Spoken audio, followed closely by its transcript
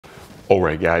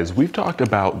Alright guys, we've talked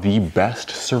about the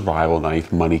best survival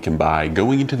knife money can buy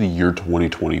going into the year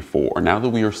 2024. Now that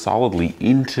we are solidly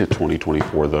into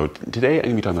 2024 though, today I'm going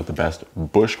to be talking about the best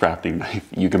bushcrafting knife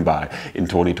you can buy in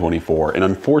 2024. And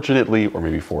unfortunately, or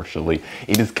maybe fortunately,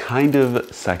 it is kind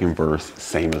of second verse,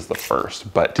 same as the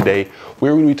first. But today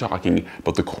we're going to be talking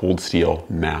about the Cold Steel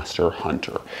Master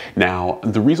Hunter. Now,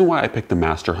 the reason why I picked the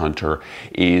Master Hunter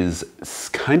is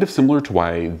kind of similar to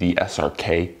why the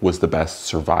SRK was the best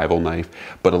survival knife,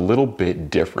 but a little bit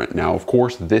different. Now, of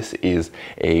course, this is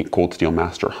a Cold Steel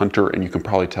Master Hunter, and you can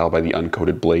probably tell by the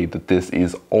uncoated blade that this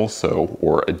is also,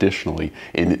 or additionally,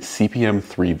 in CPM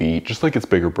 3V, just like its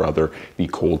bigger brother, the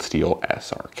Cold Steel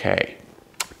SRK.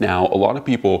 Now, a lot of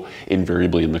people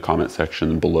invariably in the comment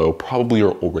section below probably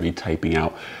are already typing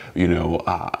out,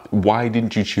 why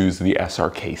didn't you choose the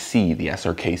SRKC? The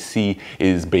SRKC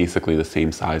is basically the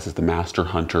same size as the Master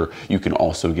Hunter. You can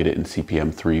also get it in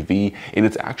CPM 3V, and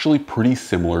it's actually pretty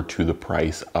similar to the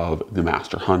price of the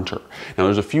Master Hunter. Now,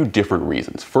 there's a few different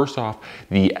reasons. First off,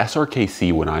 the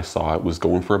SRKC, when I saw it, was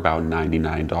going for about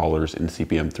 $99 in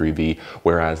CPM 3V,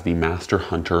 whereas the Master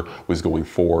Hunter was going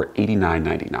for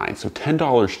 $89.99, so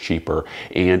 $10 cheaper.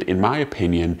 And in my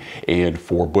opinion, and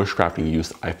for bushcrafting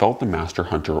use, I felt the Master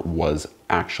Hunter was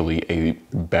actually a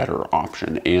better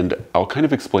option, and I'll kind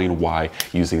of explain why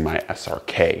using my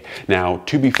SRK. Now,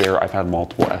 to be fair, I've had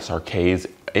multiple SRKs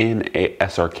in a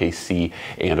SRKC,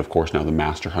 and of course now the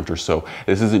Master Hunter, so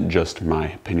this isn't just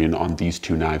my opinion on these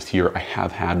two knives here. I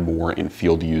have had more in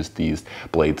field use these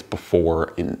blades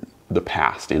before in the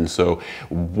past. And so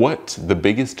what the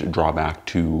biggest drawback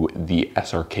to the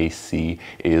SRKC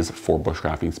is for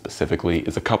bushcrafting specifically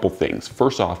is a couple things.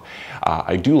 First off,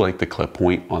 I do like the clip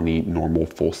point on the normal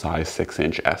full-size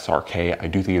 6-inch SRK. I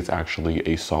do think it's actually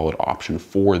a solid option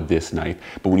for this knife,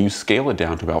 but when you scale it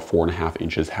down to about 4.5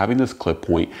 inches, having this clip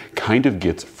point kind of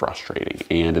gets frustrating,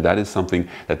 and that is something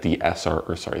that the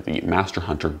the Master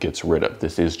Hunter gets rid of.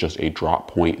 This is just a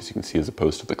drop point, as you can see, as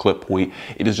opposed to the clip point.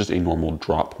 It is just a normal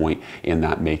drop point, and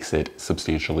that makes it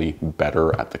substantially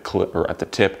better at the clip or at the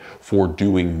tip for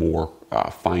doing more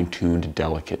fine-tuned,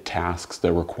 delicate tasks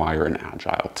that require an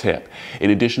agile tip.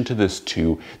 In addition to this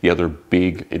too, the other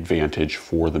big advantage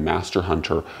for the Master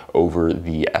Hunter over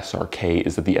the SRK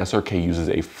is that the SRK uses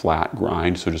a flat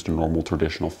grind, so just a normal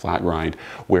traditional flat grind,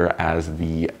 whereas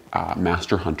the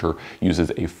Master Hunter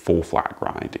uses a full flat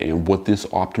grind. And what this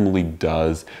optimally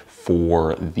does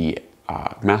for the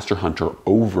Master Hunter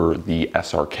over the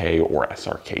SRK or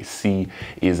SRKC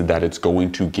is that it's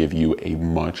going to give you a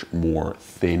much more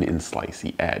thin and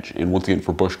slicey edge. And once again,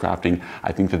 for bushcrafting,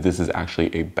 I think that this is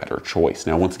actually a better choice.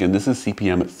 Now, once again, this is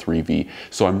CPM 3V,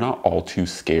 so I'm not all too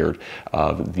scared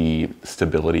of the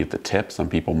stability at the tip. Some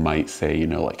people might say,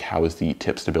 like, how is the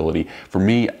tip stability? For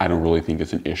me, I don't really think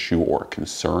it's an issue or a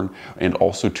concern. And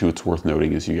also too, it's worth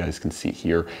noting, as you guys can see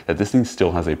here, that this thing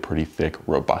still has a pretty thick,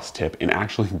 robust tip. And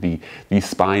actually the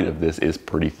spine of this is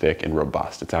pretty thick and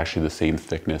robust. It's actually the same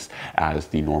thickness as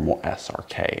the normal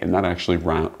SRK. And that actually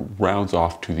rounds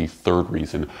off to the third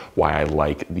reason why I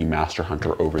like the Master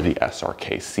Hunter over the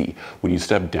SRKC. When you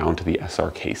step down to the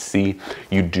SRKC,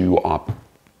 you do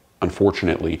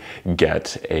unfortunately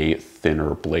get a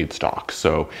thinner blade stock.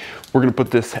 So we're going to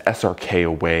put this SRK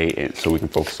away so we can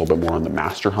focus a little bit more on the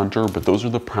Master Hunter, but those are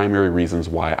the primary reasons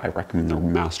why I recommend the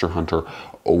Master Hunter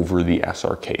over the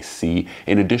SRKC.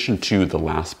 In addition to the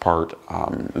last part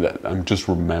that I'm just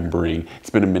remembering, it's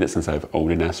been a minute since I've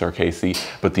owned an SRKC,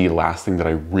 but the last thing that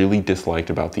I really disliked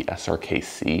about the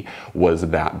SRKC was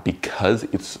that because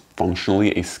it's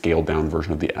functionally a scaled down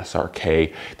version of the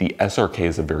SRK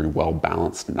is a very well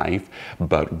balanced knife,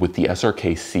 but with the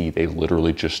SRKC, they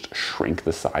literally just shrink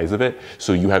the size of it.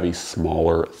 So you have a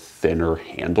smaller, thinner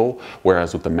handle,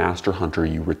 whereas with the Master Hunter,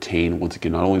 you retain, once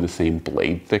again, not only the same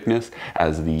blade thickness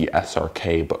as the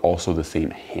SRK, but also the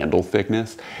same handle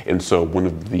thickness. And so one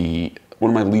of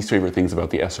my least favorite things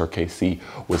about the SRKC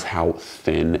was how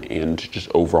thin and just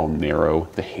overall narrow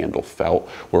the handle felt,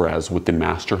 whereas with the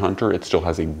Master Hunter, it still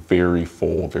has a very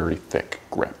full, very thick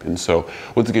grip. And so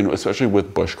once again, especially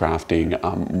with bushcrafting,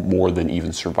 more than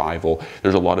even survival,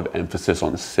 there's a lot of emphasis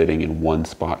on sitting in one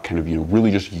spot, kind of,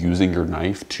 really just using your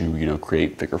knife to,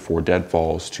 create figure 4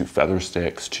 deadfalls, to feather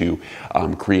sticks, to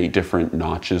create different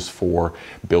notches for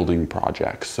building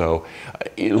projects. So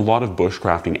a lot of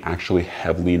bushcrafting actually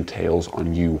heavily entails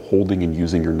on you holding and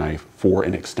using your knife for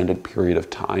an extended period of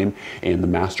time, and the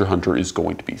Master Hunter is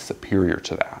going to be superior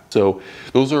to that. So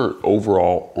those are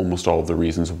overall almost all of the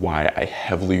reasons why I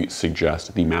heavily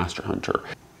suggest the Master Hunter.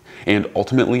 And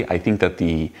ultimately, I think that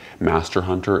the Master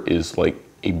Hunter is like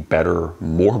a better,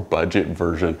 more budget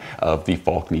version of the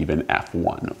Falkneven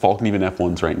F1. Falkneven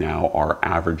F1s right now are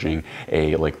averaging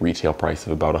a retail price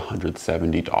of about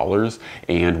 $170.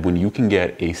 And when you can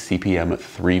get a CPM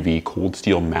 3V cold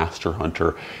steel Master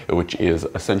Hunter, which is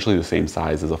essentially the same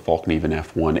size as a Falkneven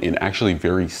F1 and actually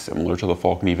very similar to the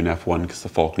Falkneven F1, because the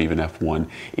Falkneven F1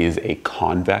 is a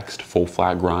convexed full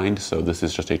flat grind. So this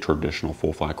is just a traditional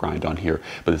full flat grind on here,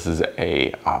 but this is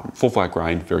a full flat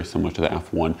grind, very similar to the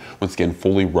F1. Once again,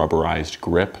 fully rubberized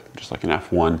grip, just like an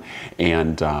F1,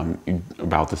 and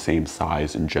about the same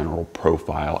size and general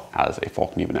profile as a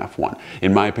Falkneven F1.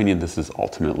 In my opinion, this is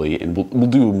ultimately, and we'll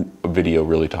do a video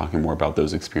really talking more about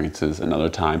those experiences another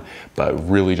time, but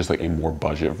really just like a more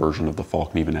budget version of the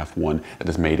Falkneven F1 that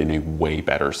is made in a way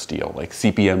better steel, like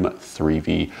CPM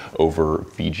 3V over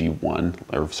VG1,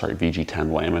 or sorry,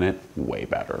 VG10 laminate, way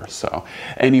better. So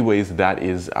anyways, that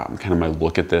is kind of my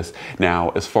look at this. Now,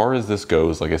 as far as this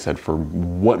goes, like I said, for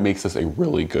what makes this a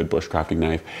really good bushcrafting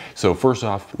knife. So first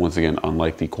off, once again,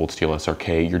 unlike the cold steel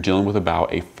SRK, you're dealing with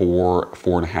about a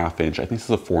 4.5 inch, I think this is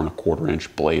a 4.25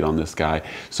 inch blade on this guy.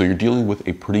 So you're dealing with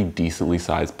a pretty decently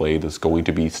sized blade that's going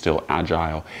to be still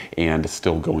agile and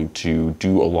still going to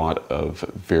do a lot of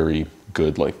very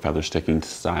good feather sticking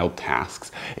style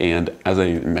tasks. And as I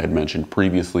had mentioned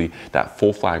previously, that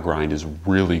full flat grind is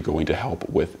really going to help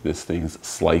with this thing's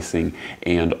slicing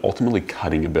and ultimately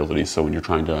cutting ability. So when you're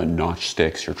trying to notch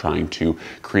sticks, you're trying to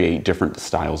create different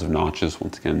styles of notches,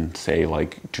 once again, say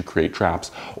to create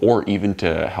traps, or even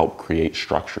to help create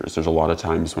structures. There's a lot of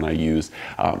times when I use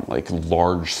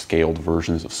large scaled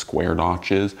versions of square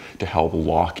notches to help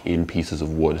lock in pieces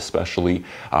of wood, especially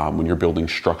when you're building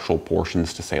structural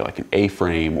portions to say an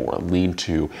A-frame or a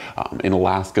lean-to. In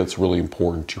Alaska, it's really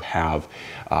important to have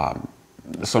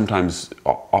sometimes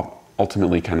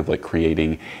ultimately kind of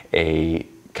creating a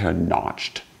kind of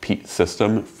notched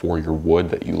system for your wood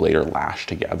that you later lash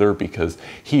together, because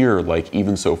here,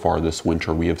 even so far this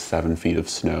winter, we have 7 feet of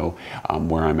snow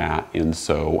where I'm at, and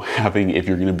so if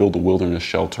you're going to build a wilderness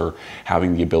shelter,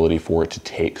 having the ability for it to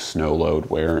take snow load,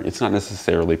 where it's not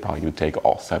necessarily probably going to take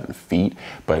all 7 feet,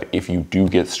 but if you do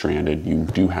get stranded, you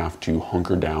do have to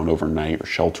hunker down overnight or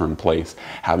shelter in place,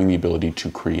 having the ability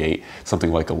to create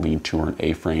something like a lean-to or an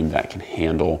A-frame that can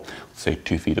handle, say,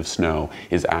 2 feet of snow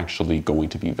is actually going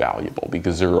to be valuable,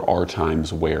 because there are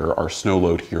times where our snow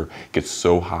load here gets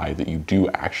so high that you do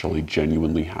actually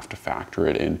genuinely have to factor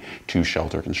it in to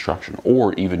shelter construction.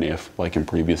 Or even if, like in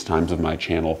previous times of my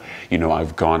channel,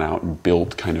 I've gone out and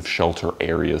built kind of shelter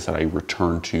areas that I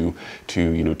return to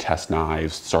test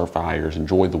knives, start fires,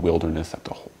 enjoy the wilderness at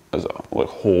the as a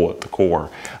whole at the core,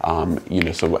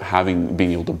 so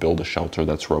being able to build a shelter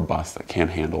that's robust, that can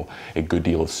handle a good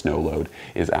deal of snow load,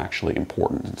 is actually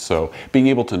important. So being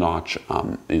able to notch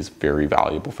is very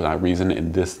valuable for that reason,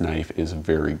 and this knife is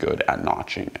very good at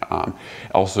notching.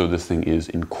 Also, this thing is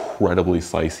incredibly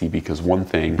slicey, because one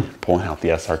thing, pulling out the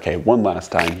SRK one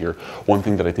last time here, one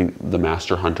thing that I think the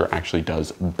Master Hunter actually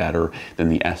does better than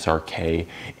the SRK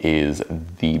is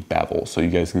the bevel. So you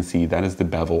guys can see that is the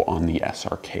bevel on the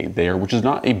SRK there, which is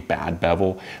not a bad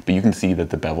bevel, but you can see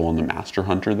that the bevel on the Master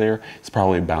Hunter there is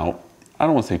probably about, I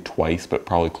don't want to say twice, but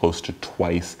probably close to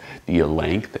twice the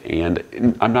length.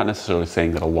 And I'm not necessarily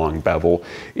saying that a long bevel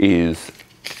is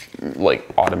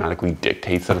automatically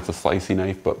dictates that it's a slicey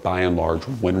knife, but by and large,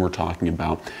 when we're talking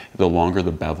about the longer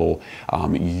the bevel,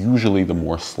 usually the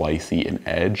more slicey an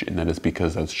edge, and that is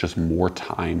because that's just more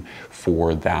time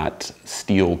for that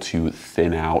steel to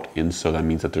thin out, and so that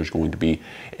means that there's going to be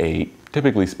a,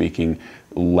 typically speaking,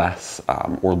 less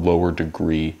or lower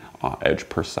degree edge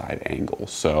per side angle.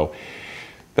 So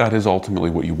that is ultimately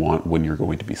what you want when you're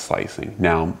going to be slicing.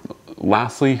 Now,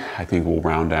 lastly, I think we'll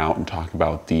round out and talk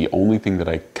about the only thing that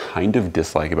I kind of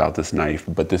dislike about this knife,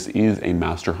 but this is a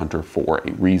Master Hunter for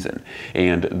a reason.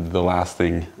 And the last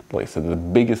thing, like I said, the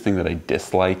biggest thing that I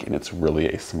dislike, and it's really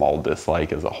a small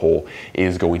dislike as a whole,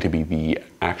 is going to be the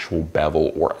actual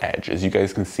bevel or edge. As you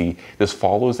guys can see, this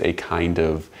follows a kind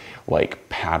of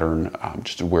pattern,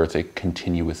 just where it's a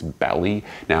continuous belly.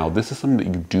 Now, this is something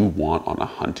that you do want on a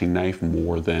hunting knife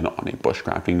more than on a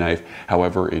bushcrafting knife.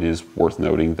 However, it is worth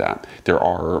noting that there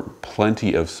are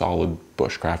plenty of solid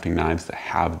bushcrafting knives that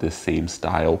have this same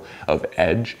style of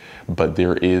edge, but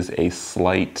there is a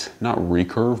slight, not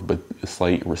recurve, but a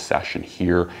slight recession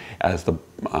here. As the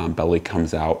belly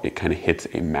comes out, it kind of hits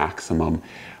a maximum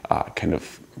kind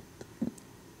of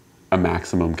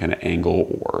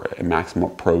angle or a maximum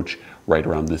approach right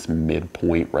around this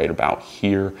midpoint right about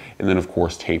here, and then of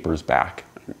course tapers back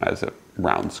as it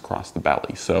rounds across the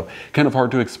belly. So kind of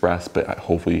hard to express, but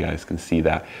hopefully you guys can see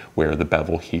that, where the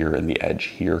bevel here and the edge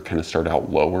here kind of start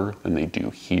out lower than they do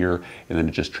here, and then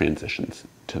it just transitions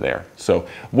to there. So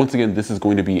once again, this is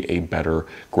going to be a better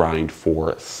grind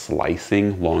for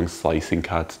slicing, long slicing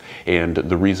cuts. And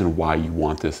the reason why you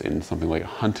want this in something like a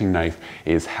hunting knife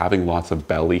is having lots of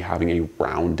belly, having a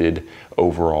rounded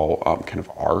overall kind of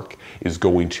arc is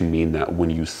going to mean that when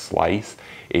you slice,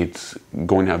 it's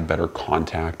going to have better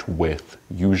contact with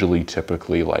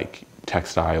typically like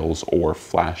textiles or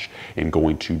flesh, and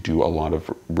going to do a lot of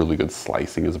really good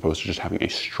slicing as opposed to just having a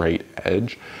straight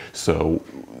edge. So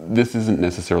this isn't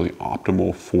necessarily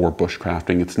optimal for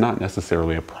bushcrafting. It's not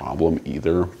necessarily a problem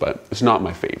either, but it's not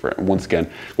my favorite. And once again,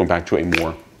 going back to a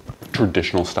more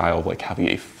traditional style of like having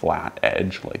a flat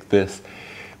edge like this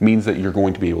means that you're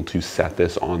going to be able to set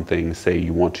this on things. Say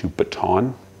you want to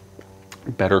baton,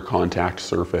 better contact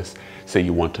surface. Say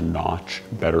you want to notch,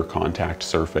 better contact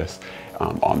surface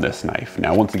on this knife.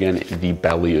 Now, once again, the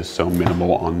belly is so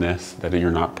minimal on this that you're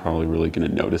not probably really going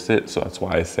to notice it. So that's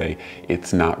why I say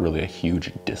it's not really a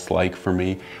huge dislike for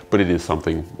me, but it is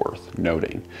something worth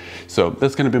noting. So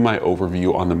that's going to be my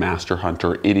overview on the Master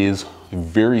Hunter. It is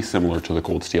very similar to the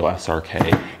Cold Steel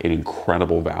SRK, an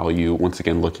incredible value. Once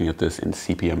again, looking at this in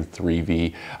CPM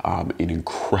 3V, an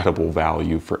incredible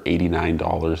value for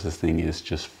 $89. This thing is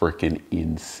just freaking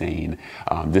insane.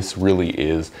 This really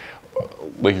is,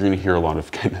 like, you're gonna hear a lot of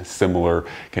kind of similar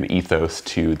kind of ethos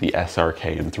to the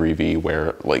SRK and 3V,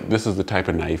 where like this is the type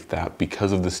of knife that,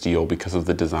 because of the steel, because of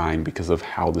the design, because of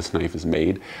how this knife is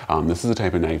made, this is the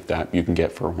type of knife that you can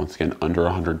get for, once again, under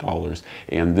 $100.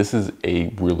 And this is a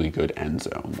really good end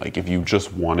zone. Like if you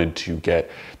just wanted to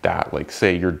get that, like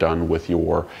say you're done with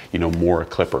your, Mora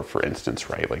Clipper, for instance,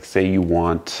 right? Like say you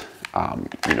want,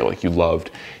 like you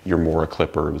loved your Mora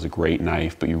Clipper, it was a great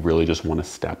knife, but you really just want to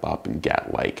step up and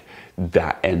get like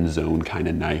that end zone kind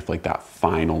of knife, like that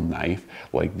final knife.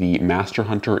 Like the Master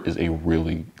Hunter is a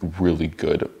really, really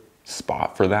good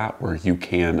spot for that, where you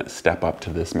can step up to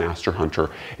this Master Hunter,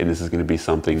 and this is going to be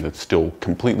something that's still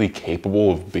completely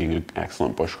capable of being an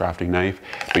excellent bushcrafting knife,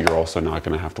 but you're also not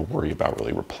going to have to worry about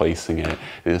really replacing it.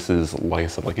 This is, like I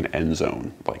said, like an end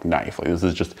zone like knife. Like this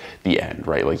is just the end,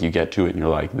 right? Like you get to it and you're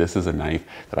like, this is a knife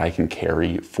that I can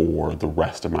carry for the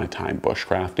rest of my time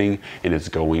bushcrafting, and it's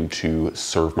going to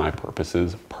serve my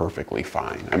purposes perfectly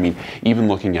fine. I mean, even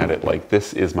looking at it, like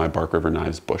this is my Bark River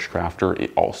Knives Bushcrafter,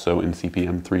 it also in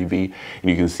CPM 3V. And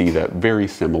you can see that very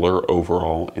similar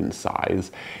overall in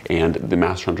size, and the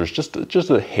Master Hunter is just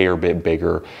a hair bit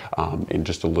bigger and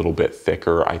just a little bit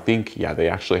thicker. I think, yeah, they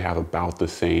actually have about the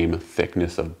same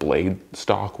thickness of blade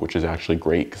stock, which is actually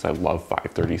great because I love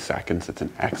 5/32. It's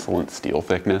an excellent steel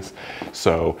thickness.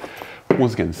 So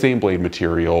once again, same blade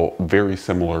material, very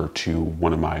similar to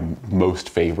one of my most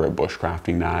favorite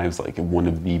bushcrafting knives, like one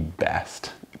of the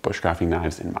best bushcrafting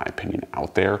knives in my opinion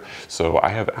out there. So I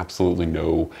have absolutely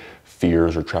no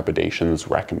fears or trepidations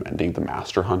recommending the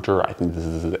Master Hunter. I think this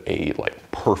is a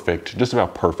like perfect, just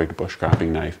about perfect bushcrafting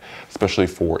knife, especially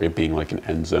for it being like an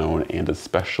end zone, and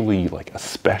especially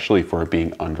for it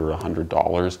being under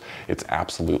 $100. It's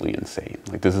absolutely insane.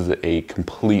 Like this is a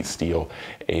complete steal,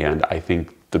 and I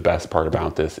think the best part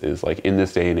about this is, like, in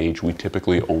this day and age, we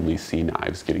typically only see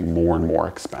knives getting more and more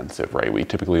expensive, right? We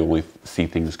typically only see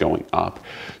things going up.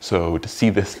 So to see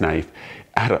this knife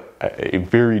at a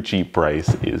very cheap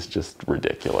price is just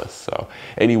ridiculous. So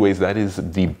anyways, that is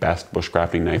the best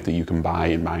bushcrafting knife that you can buy,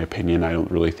 in my opinion. I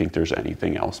don't really think there's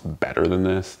anything else better than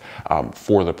this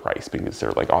for the price, because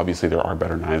obviously there are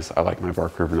better knives. I like my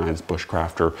Bark River Knives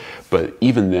Bushcrafter, but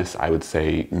even this, I would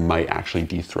say, might actually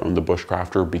dethrone the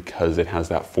Bushcrafter because it has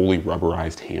that fully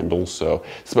rubberized handle. So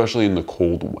especially in the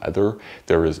cold weather,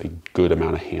 there is a good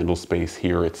amount of handle space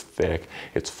here. It's thick,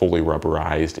 it's fully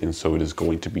rubberized, and so it is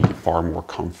going to be far more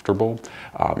comfortable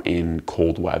in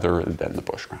cold weather than the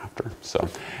Bushcrafter. So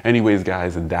anyways,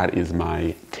 guys, that is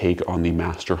my take on the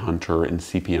Master Hunter in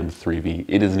CPM 3V.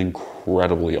 It is an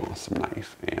incredibly awesome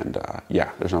knife, and yeah,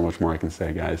 there's not much more I can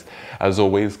say, guys. As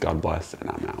always, God bless, and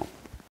I'm out.